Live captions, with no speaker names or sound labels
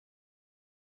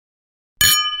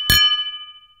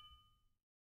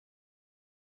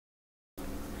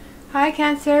Hi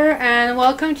Cancer, and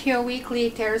welcome to your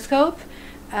weekly Taroscope.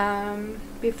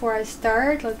 Before I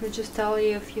start, let me just tell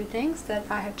you a few things that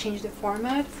I have changed the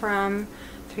format from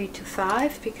 3 to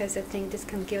 5 because I think this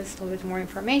can give us a little bit more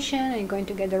information and you're going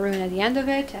to get the rune at the end of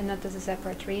it and not as a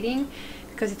separate reading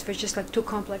because it was just like too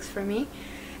complex for me.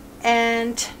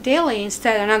 And daily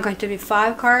instead are not going to be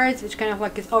 5 cards, which kind of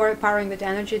like is overpowering with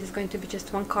energy. It's going to be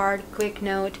just 1 card, quick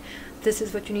note. This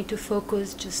is what you need to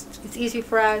focus. Just it's easy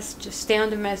for us. Just stay on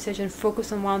the message and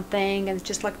focus on one thing, and it's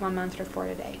just like my mantra for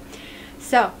the day.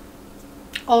 So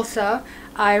also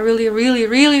I really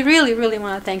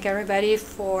want to thank everybody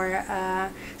for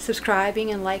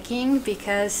subscribing and liking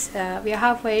because we are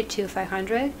halfway to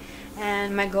 500.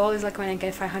 And my goal is like when I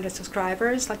get 500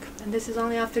 subscribers, and this is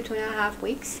only after 2.5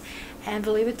 weeks. And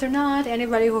believe it or not,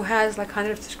 anybody who has like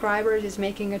 100 subscribers is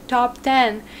making a top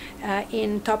 10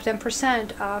 in top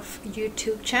 10% of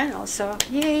YouTube channels. So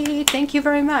yay, thank you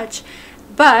very much.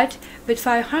 But with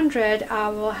 500, I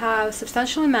will have a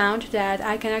substantial amount that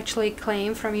I can actually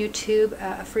claim from YouTube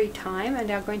free time, and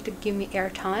they're going to give me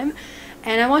airtime.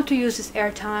 And I want to use this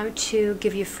airtime to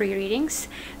give you free readings,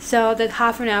 so that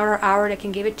half an hour they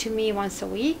can give it to me once a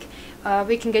week.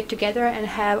 We can get together and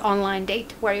have online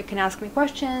date where you can ask me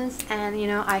questions, and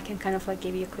I can kind of like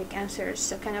give you quick answers.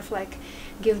 So kind of like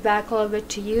give back a little bit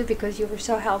to you because you were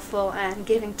so helpful and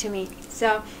giving to me.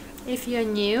 So if you're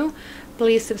new,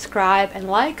 please subscribe and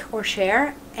like or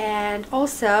share. And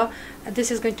also this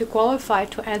is going to qualify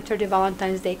to enter the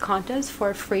Valentine's Day contest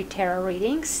for free tarot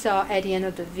readings. So at the end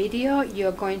of the video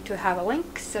you're going to have a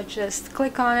link, so just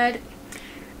click on it,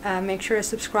 make sure you're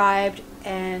subscribed,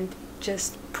 and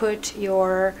just put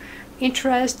your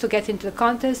interest to get into the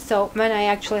contest. So when I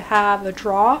actually have a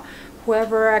draw,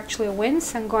 whoever actually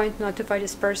wins, I'm going to notify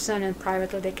this person, and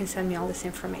privately they can send me all this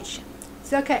information.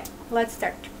 So okay, let's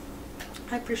start.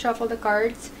 I pre-shuffle the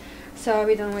cards so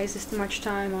we don't waste too much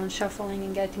time on shuffling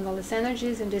and getting all these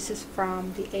energies. And this is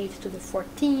from the 8th to the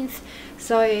 14th,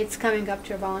 so it's coming up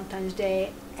to Valentine's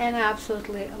Day, and I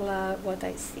absolutely love what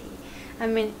I see. I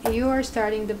mean, you are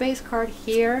starting the base card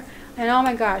here, and oh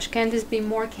my gosh, can this be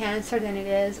more Cancer than it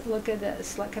is? Look at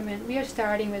this. Like, I mean, we are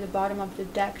starting with the bottom of the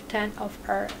deck, 10 of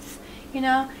Earth.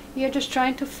 You're just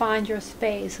trying to find your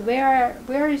space.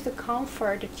 Where is the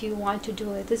comfort that you want to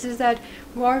do it? This is that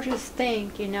gorgeous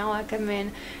thing, like, I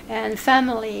mean, and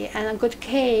family, and a good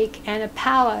cake, and a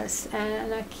palace,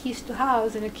 and a keys to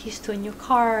house, and a keys to a new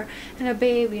car, and a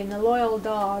baby, and a loyal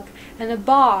dog, and a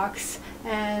box,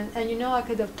 and like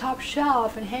at the top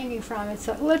shelf and hanging from it.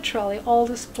 So literally all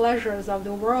these pleasures of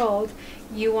the world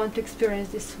you want to experience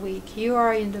this week. You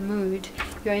are in the mood.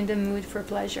 You're in the mood for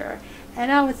pleasure. And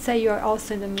I would say you're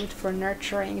also in the mood for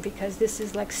nurturing, because this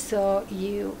is like so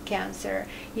you, Cancer.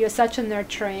 You're such a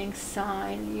nurturing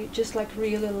sign. You just like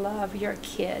really love your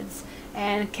kids.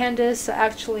 And Candace,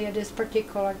 actually in this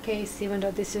particular case, even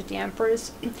though this is the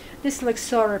Empress, this is like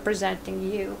so representing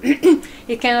you.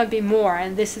 It cannot be more,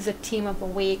 and this is a theme of a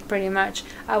week pretty much.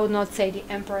 I would not say the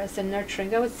Empress and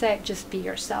nurturing. I would say just be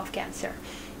yourself, Cancer.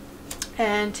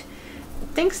 And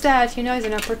things that is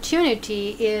an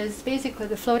opportunity is basically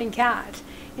the floating cat.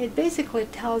 It basically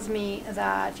tells me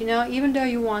that even though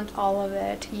you want all of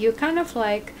it, you kind of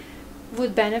like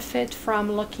would benefit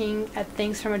from looking at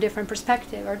things from a different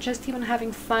perspective, or just even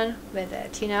having fun with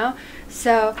it.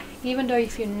 So even though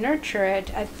if you nurture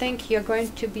it, I think you're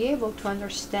going to be able to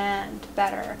understand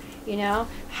better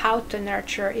how to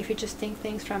nurture if you just think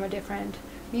things from a different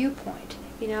viewpoint.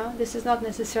 This is not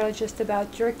necessarily just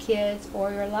about your kids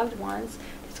or your loved ones.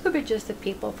 This could be just the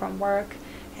people from work,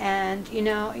 and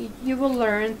you will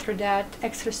learn through that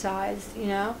exercise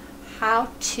how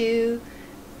to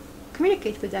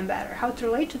communicate with them better, how to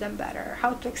relate to them better,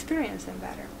 how to experience them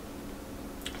better.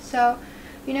 So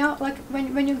like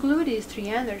when you glue these 3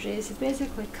 energies, it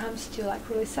basically comes to like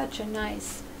really such a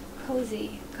nice,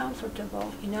 cozy,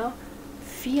 comfortable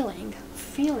feeling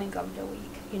of the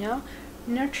week,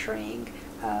 nurturing,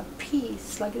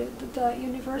 peace, like the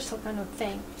universal kind of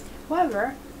thing.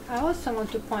 However, I also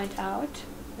want to point out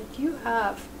that you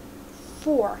have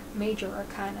 4 major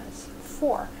arcanas,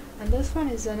 4, and this one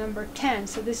is the number 10,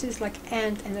 so this is like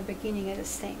end and the beginning at the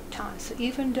same time. So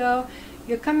even though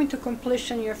you're coming to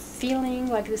completion, you're feeling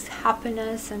like this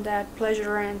happiness and that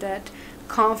pleasure and that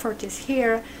comfort is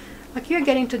here, like you're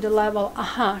getting to the level,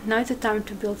 now it's the time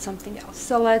to build something else.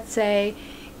 So let's say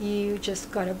you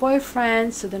just got a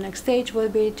boyfriend, so the next stage will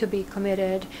be to be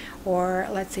committed. Or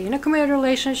let's say in a committed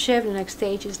relationship, the next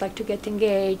stage is like to get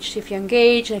engaged. If you're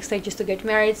engaged, the next stage is to get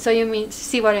married. So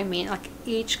see what I mean? Like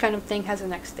each kind of thing has a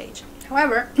next stage.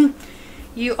 However,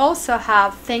 you also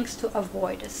have things to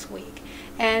avoid this week.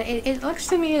 And it looks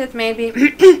to me that maybe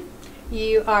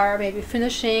you are maybe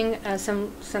finishing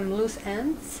some loose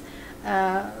ends.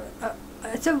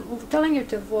 It's telling you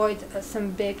to avoid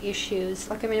some big issues.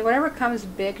 Like, I mean, whatever comes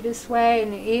big this way,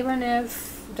 and even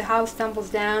if the house tumbles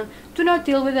down, do not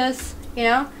deal with this, you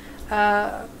know.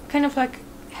 Kind of like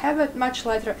have a much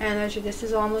lighter energy. This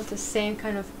is almost the same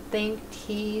kind of thing,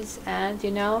 tease and,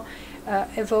 you know,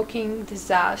 evoking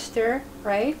disaster,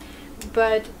 right?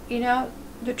 But, you know,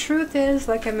 the truth is,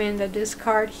 like, I mean, that this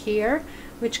card here,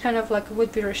 which kind of like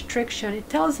would be restriction, it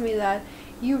tells me that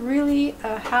you really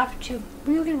have to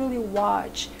really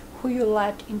watch who you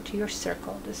let into your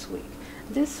circle this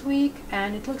week.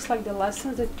 And it looks like the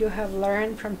lessons that you have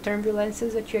learned from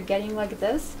turbulences that you're getting like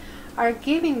this are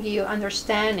giving you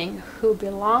understanding who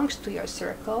belongs to your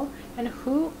circle and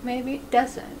who maybe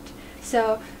doesn't.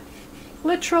 So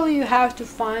literally you have to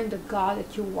find the God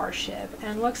that you worship,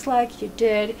 and looks like you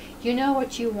did. You know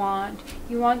what you want.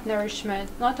 You want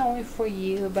nourishment, not only for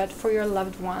you but for your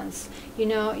loved ones. You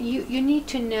know, you need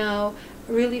to know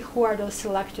really who are those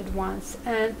selected ones.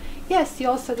 And yes, you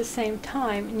also at the same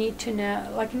time need to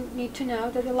know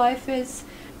that your life is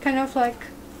kind of like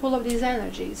full of these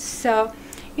energies. So,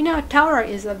 you know, Tower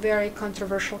is a very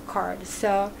controversial card,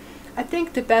 so I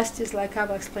think the best is, like I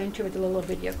will explain to you with a little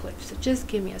video clip. So just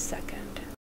give me a second.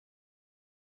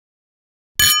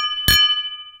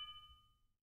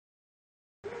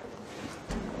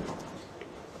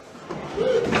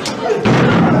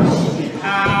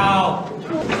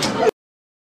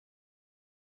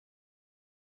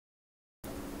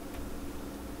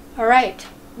 Alright,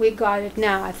 we got it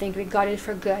now. I think we got it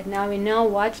for good. Now we know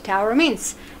what Tower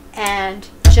means. And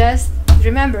just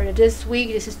remember that this week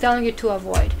this is telling you to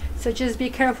avoid. So just be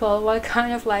careful what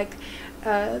kind of like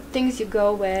things you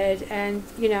go with, and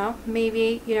you know,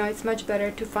 maybe, you know, it's much better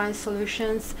to find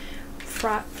solutions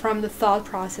from the thought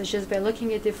process just by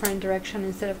looking at different direction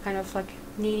instead of kind of like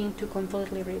needing to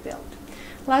completely rebuild.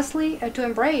 Lastly, to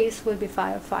embrace would be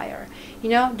fire. You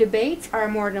know, debates are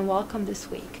more than welcome this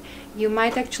week. You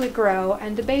might actually grow,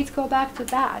 and debates go back to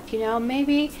that. You know,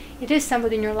 maybe it is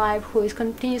somebody in your life who is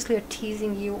continuously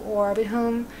teasing you, or with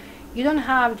whom you don't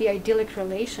have the idyllic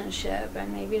relationship,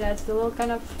 and maybe that's the little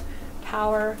kind of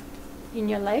Tower in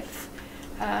your life,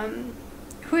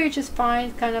 who you just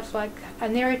find kind of like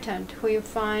an irritant, who you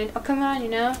find, oh come on, you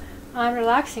know, I'm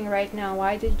relaxing right now,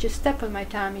 why did you step on my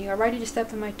tummy, or why did you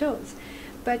step on my toes?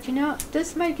 But you know,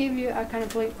 this might give you a kind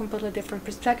of like completely different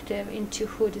perspective into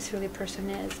who this really person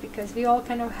is, because we all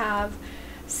kind of have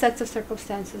sets of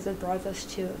circumstances that brought us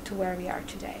to where we are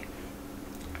today.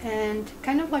 And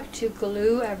kind of like to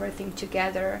glue everything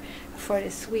together for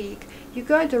this week, you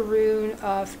got the rune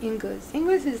of Ingus.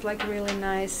 Ingus is like really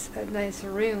nice, a nice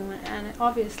rune, and it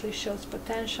obviously shows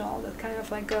potential that kind of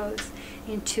like goes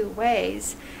in two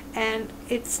ways. And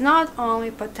it's not only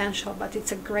potential, but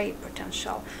it's a great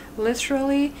potential.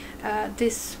 Literally,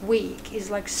 this week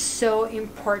is like so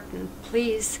important.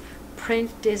 Please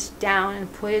print this down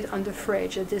and put it on the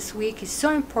fridge. This week is so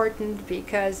important,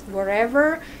 because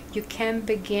wherever you can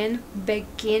begin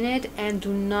it, and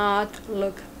do not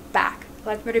look back.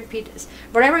 Let me repeat this.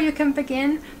 Wherever you can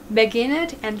begin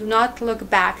it, and do not look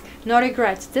back. No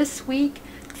regrets. This week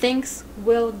things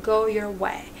will go your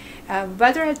way,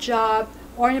 whether a job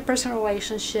or in a personal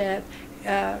relationship.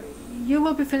 You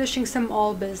will be finishing some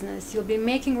old business. You'll be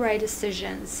making right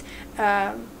decisions.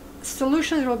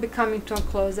 Solutions will be coming to a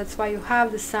close. That's why you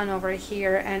have the sun over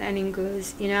here and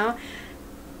Ingus, you know.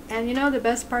 And you know, the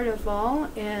best part of all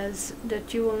is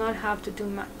that you will not have to do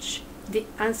much. The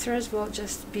answers will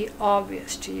just be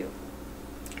obvious to you.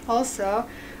 Also,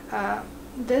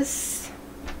 this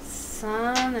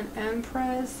Sun and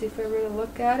Empress, if I really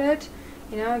look at it,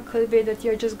 you know, it could be that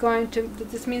you're just going to,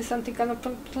 this means something kind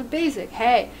of basic.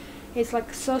 Hey, it's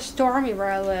like so stormy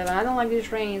where I live, and I don't like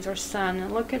these rains or sun,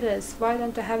 and look at this, why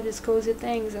don't I have these cozy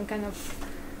things and kind of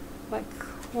like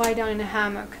lie down in a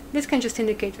hammock? This can just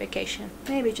indicate vacation,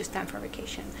 maybe just time for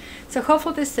vacation. So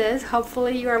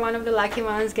hopefully you are one of the lucky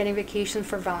ones getting vacation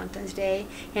for Valentine's Day.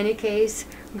 In any case,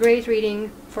 great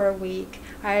reading for a week.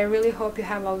 I really hope you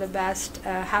have all the best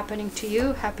happening to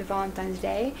you. Happy Valentine's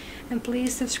Day, and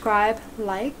please subscribe,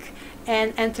 like,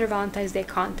 and enter Valentine's Day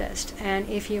contest. And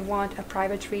if you want a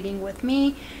private reading with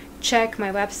me, check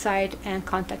my website and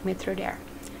contact me through there.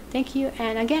 Thank you,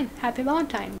 and again, happy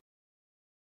Valentine.